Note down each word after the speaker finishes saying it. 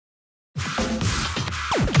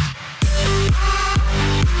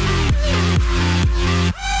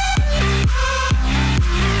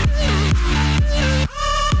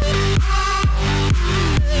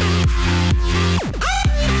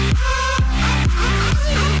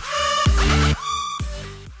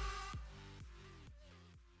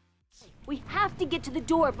to get to the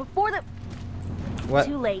door before the... What?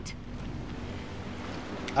 Too late.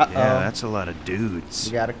 Uh-oh. Yeah, that's a lot of dudes.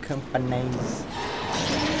 We got a company.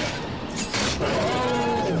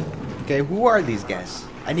 Okay, who are these guys?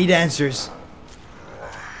 I need answers.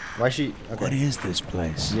 Why is she... Okay. What is this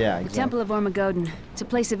place? Yeah, The exactly. Temple of Ormagoden. It's a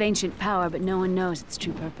place of ancient power, but no one knows its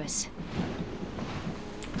true purpose.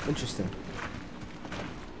 Interesting.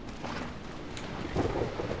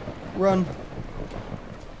 Run.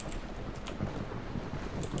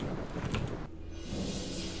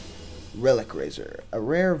 Relic Razor. A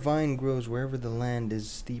rare vine grows wherever the land is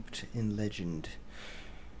steeped in legend.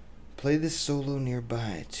 Play this solo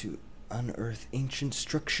nearby to unearth ancient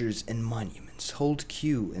structures and monuments. Hold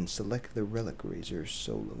Q and select the Relic Razor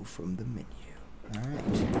solo from the menu. Alright.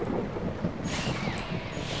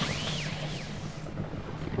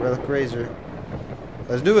 Relic Razor.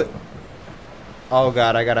 Let's do it. Oh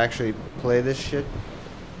god, I gotta actually play this shit.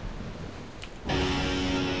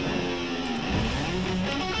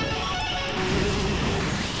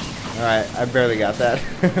 Alright, I barely got that.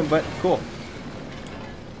 But cool.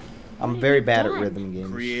 I'm very bad at rhythm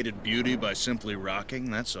games. Created beauty by simply rocking,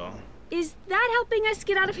 that's all. Is that helping us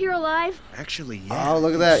get out of here alive? Actually, yeah. Oh,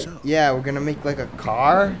 look at that. Yeah, we're gonna make like a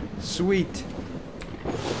car? Sweet.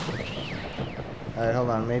 Alright, hold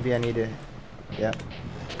on. Maybe I need to... Yep.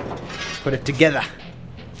 Put it together.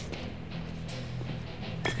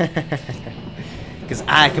 Because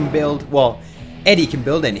I can build... Well, Eddie can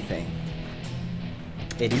build anything.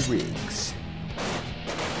 Eddie Riggs.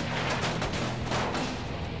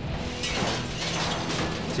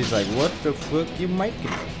 She's like, what the fuck you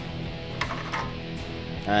making?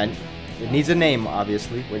 And it needs a name,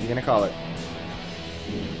 obviously. What are you gonna call it?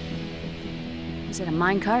 Is it a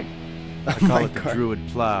minecart? I call it the Druid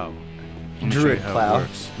Plow. Druid how it Plow.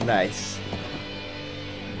 works. Nice.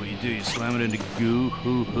 What do? You slam it into goo,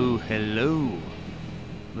 hoo, hoo, hello.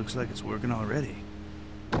 Looks like it's working already.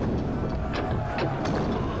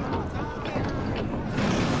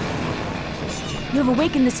 You have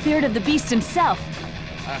awakened the spirit of the beast himself.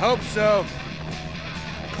 I hope so.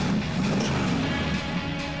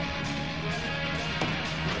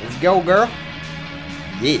 Let's go, girl.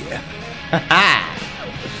 Yeah. Haha.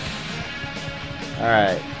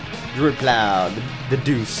 Alright. Druid Plow. The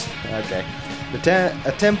deuce. Okay.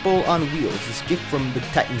 A temple on wheels. This gift from the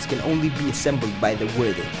Titans can only be assembled by the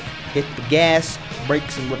worthy. Hit the gas,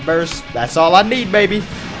 brakes, and reverse. That's all I need, baby.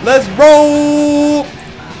 Let's roll!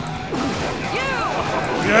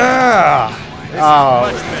 Yeah! Oh.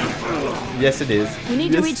 Yes, it is. We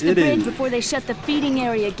need to reach the bridge before they shut the feeding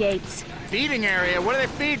area gates. Feeding area? What are they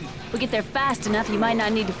feeding? If we get there fast enough, you might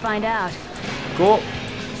not need to find out. Cool.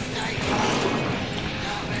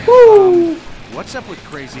 Woo! What's up with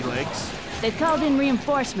crazy legs? They've called in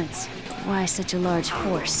reinforcements. Why such a large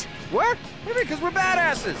force? What? Maybe because we're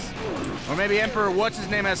badasses. Or maybe Emperor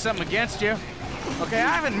What's-His-Name has something against you. Okay, I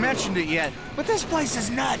haven't mentioned it yet, but this place is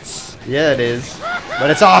nuts. Yeah, it is. But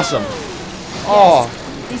it's awesome. Oh.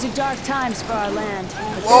 These are dark times for our land.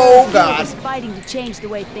 Oh, God. Is fighting to change the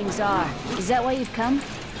way things are. Is that why you've come?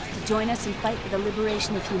 To join us and fight for the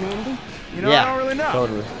liberation of humanity? You know, Yeah, I don't really know.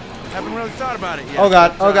 totally. Haven't really thought about it yet. Oh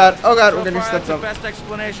god, but, oh god, oh god, so we're getting far, stepped that's up. the best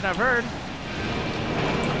explanation I've heard.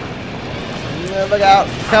 Yeah, look out,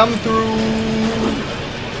 come through.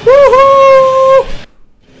 Woohoo!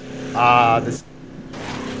 This. I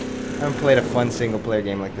haven't played a fun single player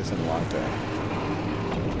game like this in a long time.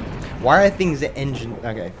 Why are things the engine?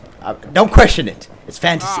 Okay, don't question it. It's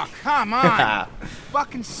fantasy. Oh, come on.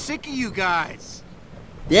 Fucking sick of you guys.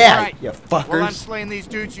 Yeah, All right. you fuckers. While I'm slaying these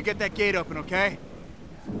dudes, you get that gate open, okay?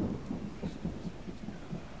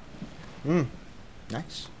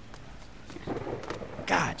 Nice.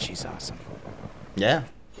 God, she's awesome. Yeah.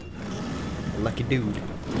 Lucky dude.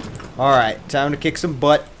 Alright, time to kick some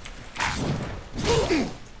butt.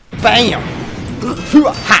 Bam!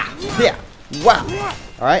 Ha! Yeah! Wow!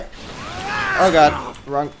 Alright. Oh god.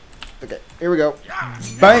 Wrong. Okay, here we go.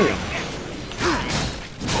 Bam!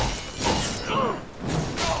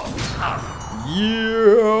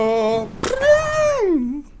 Yeah!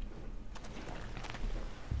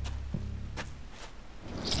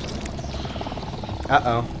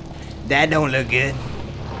 Uh-oh. That don't look good.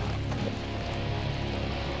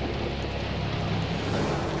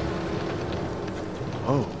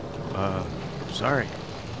 Oh, sorry.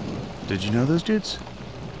 Did you know those dudes?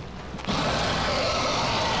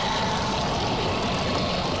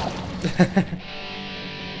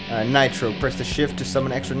 Nitro. Press the shift to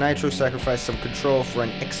summon extra nitro. Sacrifice some control for an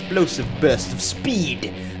explosive burst of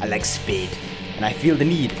speed. I like speed. And I feel the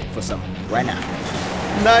need for some right now.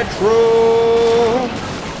 Nitro!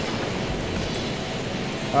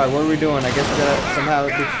 Alright, what are we doing? I guess we gotta somehow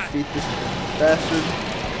defeat this bastard.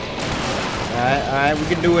 Alright, we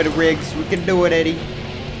can do it, Riggs. We can do it, Eddie.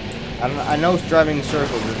 I know driving in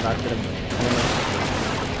circles is not gonna.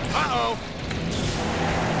 Uh-oh.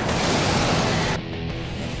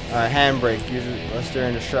 Alright, handbrake. Use it while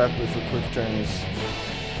steering sharply for quick turns.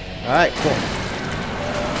 Alright, cool.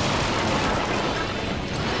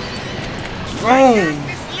 Boom!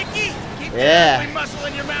 Yeah. Muscle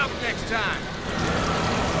in your mouth next time.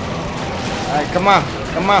 Alright, come on.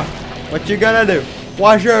 What you gonna do?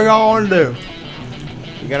 What you gonna do?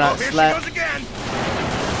 You gonna slap? Here she goes again.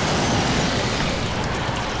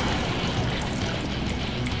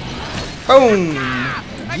 Boom!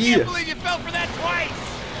 I can't believe you fell for that twice.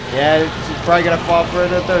 Yeah, she's probably gonna fall for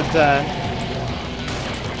it a third time.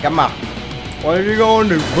 Come on. What are you gonna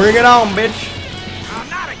do? Bring it on, bitch. Oh,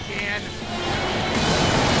 not again.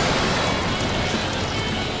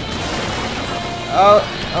 Oh,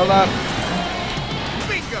 hold on.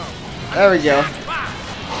 Bingo. There we go.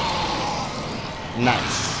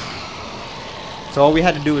 Nice. So all we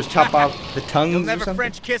had to do was chop off the tongues You'll or never something?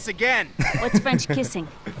 French kiss again. What's French kissing?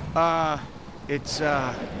 It's,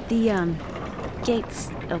 The, gate's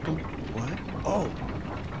open. What? Oh,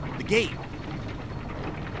 the gate.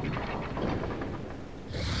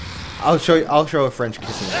 I'll show a French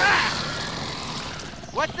kissing.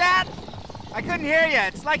 What's that? I couldn't hear you.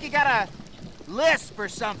 It's like you got a lisp or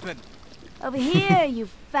something. Over here, you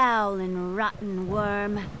foul and rotten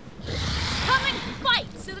worm. Come and fight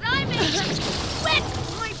so that I may wet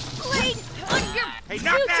my blade on your Hey,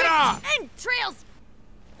 knock that off! entrails!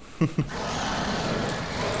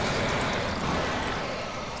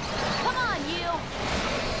 Come on, you!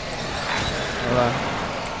 Hold on.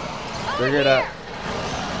 Figure it out.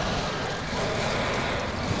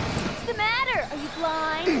 What's the matter? Are you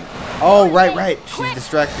blind? Oh, right. She's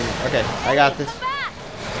distracting me. Okay, I got this. Come back!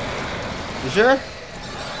 You sure?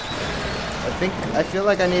 I feel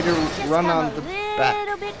like I need to Just run come on the a back.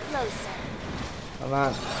 little bit closer. Hold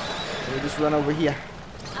on. We'll just run over here.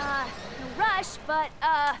 No rush, but,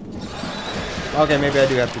 Okay, maybe I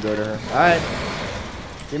do have to go to her. Alright.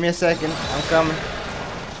 Give me a second. I'm coming.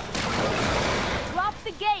 drop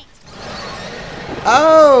the gate.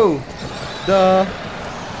 Oh! Duh.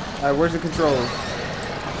 Alright, where's the controls?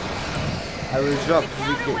 I will drop the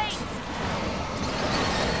Counterweight. gate.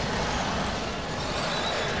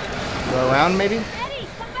 Go around, maybe? Eddie,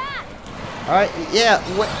 come back. Alright, yeah.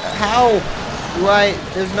 How do I...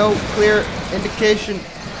 There's no clear indication.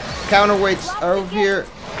 Counterweights are over here.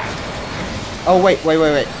 Oh, wait.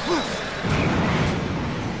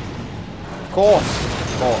 Of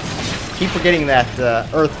course. Keep forgetting that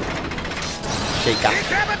earth shake up.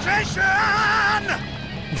 Decapitation!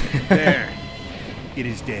 There. It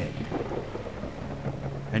is dead.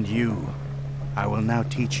 And you, I will now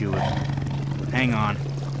teach you. Hang on.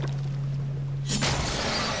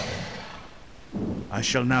 I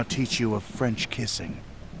shall now teach you of French kissing.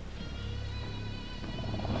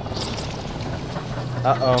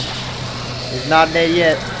 Uh-oh. He's not dead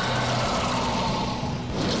yet.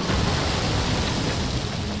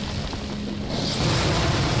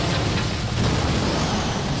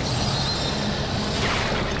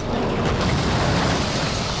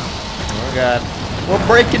 Oh god. We're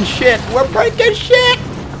breaking shit!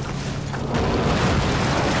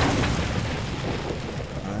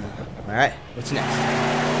 Alright, what's next?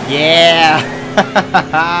 Yeah!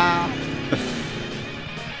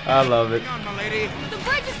 I love it. Hang on, my lady. The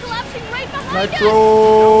bridge is collapsing right behind us! Nitro!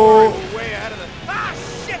 We're way ahead of the... Ah,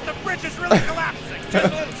 shit! The bridge is really collapsing. Just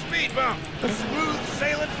a little speed bump. Smooth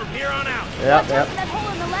sailing from here on out. Yep. That hole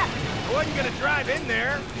in the left. I wasn't gonna drive in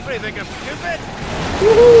there. What do you think, I'm stupid?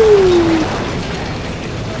 Woohoo!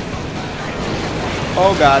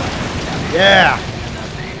 Oh god. Yeah!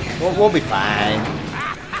 We'll be fine.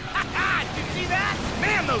 Did you see that?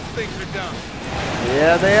 Man, those things are dumb.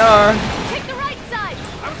 Yeah, they are. Take the right side!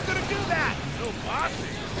 I was gonna do that. So bossy.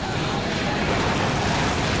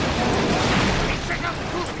 Hey, check out the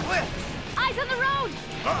cool cliff. Eyes on the road!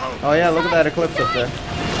 Uh-oh. Oh yeah, look at that eclipse up there.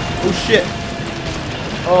 Oh shit.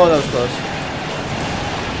 Oh, that was close.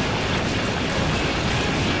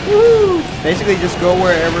 Woo! Basically, just go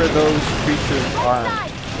wherever those creatures are.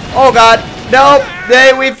 Oh god! Nope!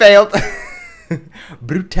 We failed.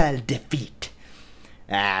 Brutal defeat.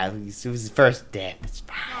 It was his first death. It's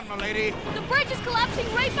fine. Come on, my lady. The bridge is collapsing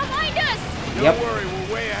right behind us! Yep. Don't worry,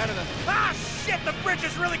 we're way ahead of the... Ah, shit! The bridge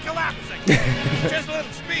is really collapsing. Just a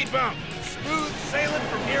little speed bump. Smooth sailing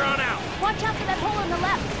from here on out. Watch out for that hole on the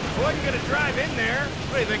left. I wasn't gonna drive in there.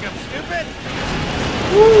 What do you think, I'm stupid?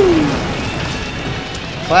 Woo!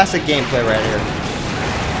 Classic gameplay right here.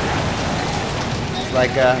 It's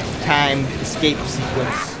like a timed escape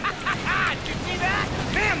sequence. Did you see that?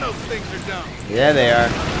 Man, those things are dumb. Yeah, they are.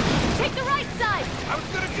 Take the right side. I was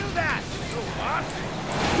gonna do that. So lost.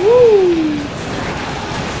 Woo!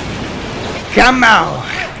 Come on!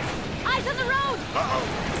 Eyes on the road. Uh-oh.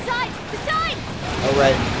 The sides. The sides.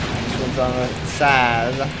 Alright, this one's on the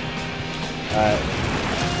side. Alright.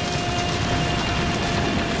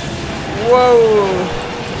 Whoa!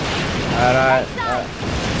 Alright.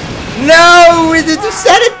 No! You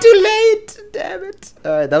said it too late! Damn it.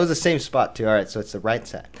 Alright, that was the same spot too. Alright, so it's the right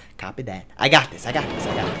side. Copy that. I got this. The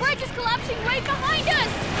bridge is collapsing right behind us.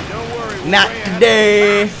 Don't worry. we're Not way ahead.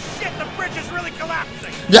 today. Ah, shit, the bridge is really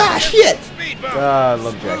collapsing. Ah, shit! Speed bump. I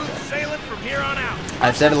love Smooth Jack. sailing from here on out.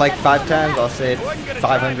 I've said it like 5 times. I'll say it I wasn't gonna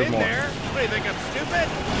 500 drive in more. there. What do you think, I'm stupid?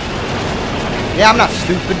 Yeah, I'm not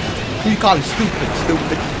stupid. Who you calling stupid?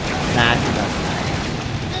 Stupid. Nah, you're not.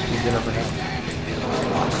 He's dinner for him.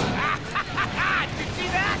 Did you see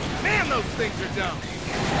that? Man, those things are dumb.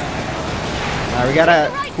 Now we gotta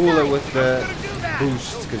cool it with the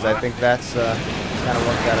boost, because I think that's kind of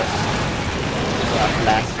what got us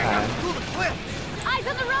last time. Cool the clip. Eyes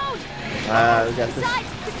on the road. We got The this. sides.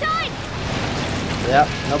 The sides. Yep,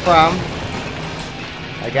 no problem.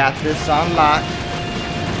 I got this on lock.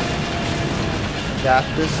 Got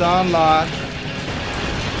this on lock.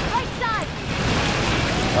 Right side.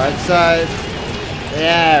 Right side.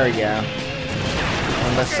 There we go.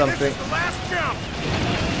 Unless Okay, something. This is the last jump.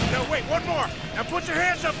 No, wait, one more. Now put your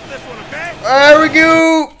hands up for this one, okay? There we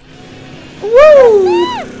go.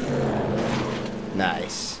 Woo!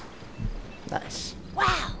 Nice. Nice.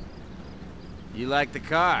 Wow. You like the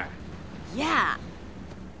car? Yeah.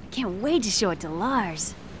 I can't wait to show it to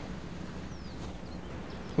Lars.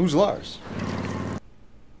 Who's Lars?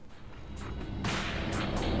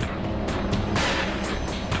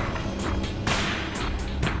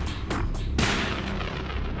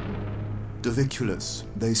 Diviculus,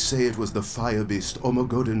 they say it was the fire beast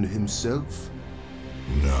Omogodon himself?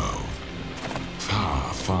 No.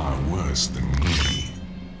 Far, far worse than me.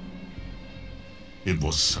 It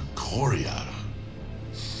was Sakoria.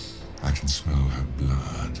 I can smell her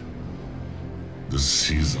blood. The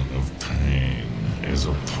season of pain is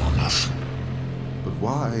upon us. But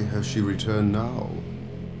why has she returned now?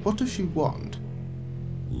 What does she want?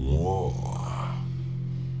 War.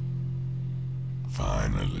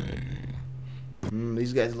 Finally.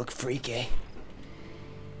 These guys look freaky.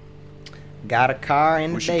 Got a car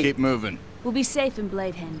in We the should date. keep moving. We'll be safe in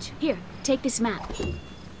Bladehenge. Here, take this map.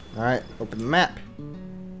 Alright, open the map.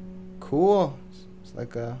 Cool. It's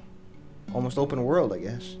like a almost open world, I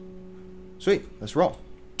guess. Sweet, let's roll.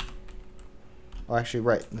 Oh, actually,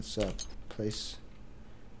 right. Let's place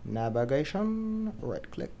navigation. Right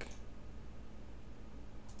click.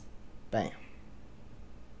 Bam.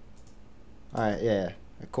 Alright, yeah.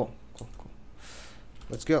 Cool.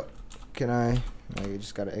 Let's go. Can I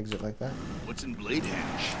just gotta exit like that? What's in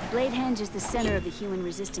Bladehenge? Bladehenge is the center of the human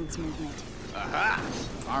resistance movement. Aha!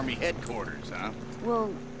 Army headquarters, huh?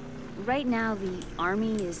 Well, right now the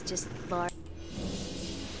army is just Lars.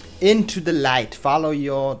 Into the light. Follow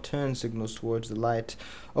your turn signals towards the light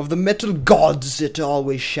of the metal gods. It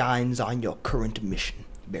always shines on your current mission.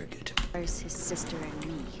 Very good. His sister and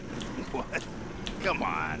me. What? Come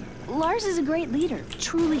on. Lars is a great leader,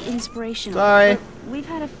 truly inspirational. Sorry. But we've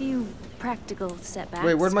had a few practical setbacks.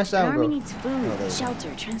 Wait, where'd my sound An army go? needs food, Oh, there you go.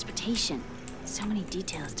 shelter, transportation. So many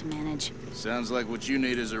details to manage. Sounds like what you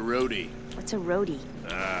need is a roadie. What's a roadie?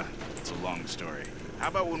 It's a long story. How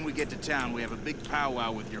about when we get to town, we have a big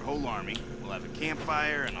powwow with your whole army. We'll have a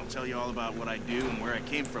campfire, and I'll tell you all about what I do and where I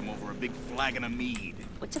came from over a big flagon of mead.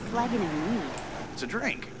 What's a flagon of mead? It's a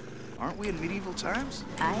drink. Aren't we in medieval times?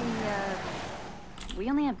 We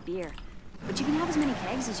only have beer. But you can have as many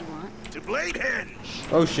kegs as you want. To Bladehenge!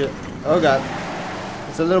 Oh shit. Oh god.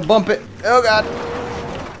 It's a little bump it. Oh god.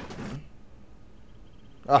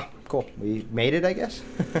 Ah, cool. We made it, I guess.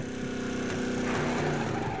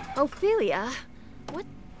 Ophelia, what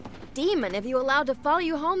demon have you allowed to follow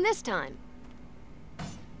you home this time?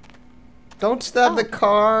 Don't stab the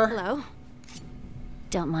car. Hello?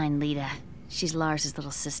 Don't mind Lita. She's Lars's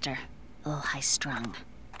little sister. A little high-strung.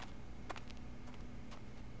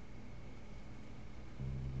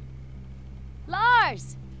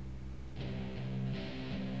 Lars!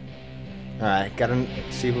 Alright, gotta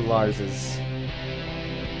see who Lars is.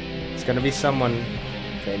 It's gonna be someone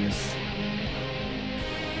famous.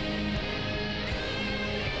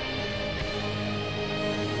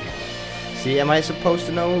 See, am I supposed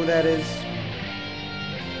to know who that is?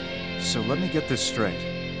 So let me get this straight.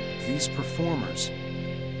 These performers,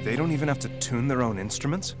 they don't even have to tune their own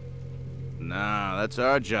instruments? Nah, that's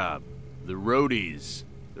our job. The roadies.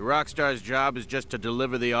 The Rockstar's job is just to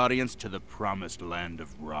deliver the audience to the promised land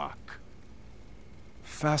of rock.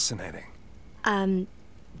 Fascinating. Can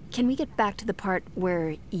we get back to the part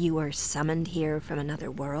where you were summoned here from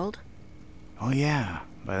another world? Oh yeah,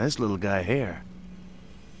 by this little guy here.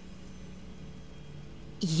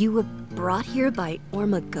 You were brought here by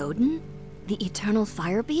Ormagodon, the eternal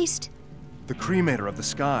fire beast? The cremator of the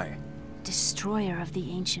sky. Destroyer of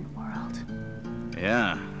the ancient world.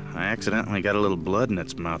 Yeah, I accidentally got a little blood in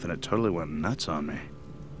its mouth and it totally went nuts on me.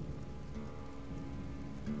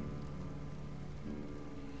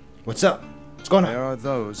 What's up? What's going on? There are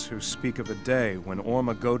those who speak of a day when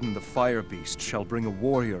Ormagodon the fire beast shall bring a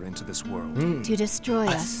warrior into this world. To destroy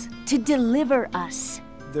us. To deliver us.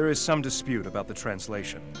 There is some dispute about the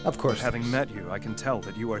translation. Of course. But having met you, I can tell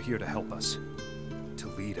that you are here to help us. To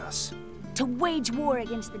lead us. To wage war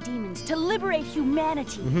against the demons. To liberate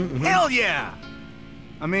humanity. Hell yeah!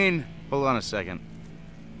 I mean, hold on a second.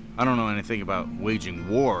 I don't know anything about waging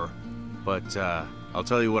war, but I'll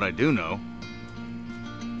tell you what I do know.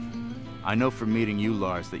 I know from meeting you,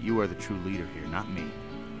 Lars, that you are the true leader here, not me.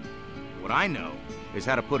 What I know is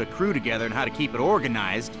how to put a crew together and how to keep it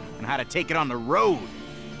organized and how to take it on the road.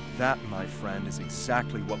 That, my friend, is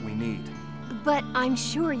exactly what we need. But I'm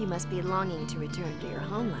sure you must be longing to return to your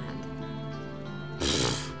homeland.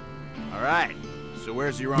 All right, so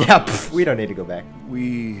where's your army? Yeah, we don't need to go back.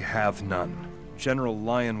 We have none. General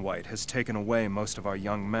Lionwhite has taken away most of our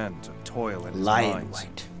young men to toil in his mines.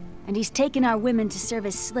 Lionwhite. And he's taken our women to serve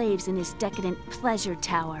as slaves in his decadent pleasure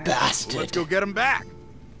tower. Bastard. Let's go get him back.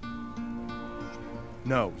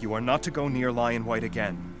 No, you are not to go near Lionwhite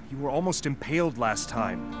again. You were almost impaled last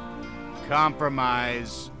time.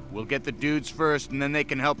 Compromise. We'll get the dudes first, and then they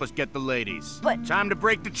can help us get the ladies. But- Time to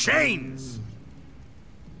break the chains!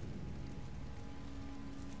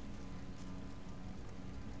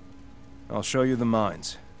 I'll show you the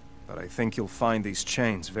mines, but I think you'll find these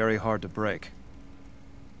chains very hard to break.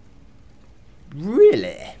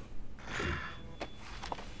 Really?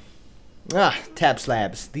 Ah, tab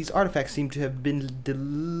slabs. These artifacts seem to have been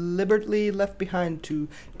deliberately left behind to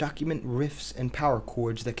document riffs and power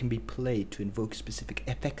chords that can be played to invoke specific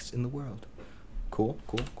effects in the world. Cool,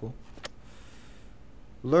 cool, cool.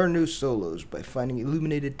 Learn new solos by finding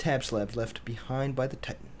illuminated tab slabs left behind by the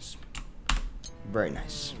Titans. Very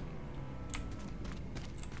nice.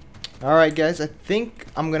 Alright guys, I think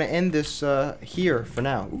I'm gonna end this here for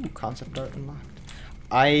now. Ooh, concept art unlocked.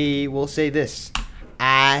 I will say this.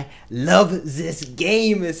 I love this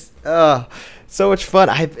game. It's so much fun.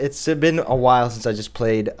 It's been a while since I just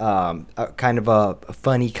played a kind of a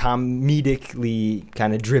funny, comedically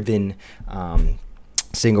kind of driven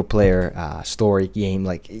single player story game,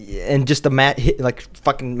 like, and just like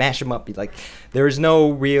fucking mash them up. Like, there's no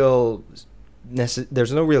real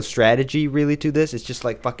strategy really to this. It's just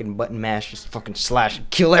like fucking button mash, just fucking slash and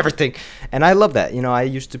kill everything, and I love that. You know, I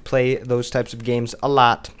used to play those types of games a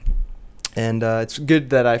lot, and it's good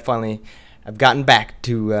that I've gotten back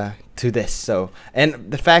to this. So, and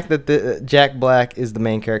the fact that the Jack Black is the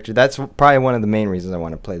main character, that's probably one of the main reasons I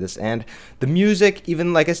want to play this. And the music,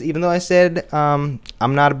 even though I said I'm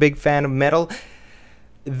not a big fan of metal,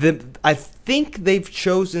 I think they've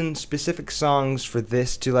chosen specific songs for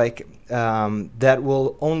this to like that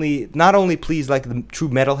will not only please like the true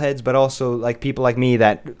metalheads, but also like people like me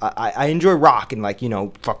that I enjoy rock and, like, you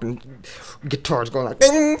know, fucking guitars going like,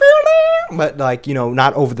 but like, you know,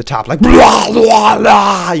 not over the top like blah, blah,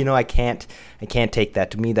 blah. You know, I can't take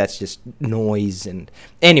that. To me, that's just noise. And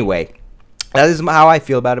anyway, that is how I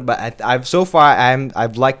feel about it. But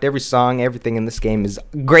I've liked every song. Everything in this game is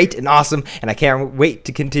great and awesome, and I can't wait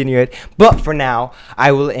to continue it. But for now,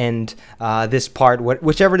 I will end this part,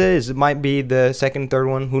 whichever it is. It might be the second, third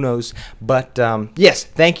one, who knows. But yes,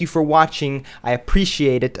 thank you for watching. I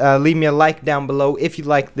appreciate it. Leave me a like down below if you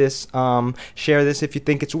like this. Share this if you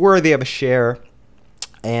think it's worthy of a share.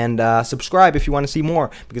 And subscribe if you want to see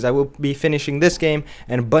more, because I will be finishing this game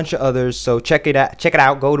and a bunch of others. So check it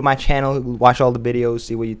out. Go to my channel, watch all the videos,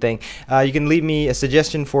 see what you think. You can leave me a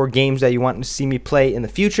suggestion for games that you want to see me play in the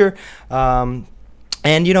future.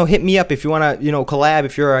 And, you know, hit me up if you want to, you know, collab.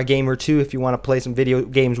 If you're a gamer too, if you want to play some video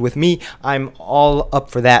games with me, I'm all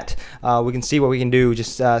up for that. We can see what we can do.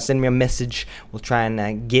 Just send me a message. We'll try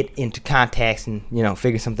and get into contacts and, you know,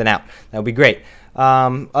 figure something out. That would be great.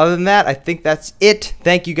 Other than that, I think that's it.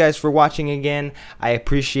 Thank you guys for watching again. I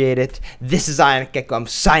appreciate it. This is IonicGecko. I'm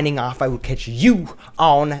signing off. I will catch you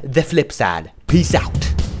on the flip side. Peace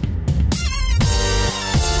out.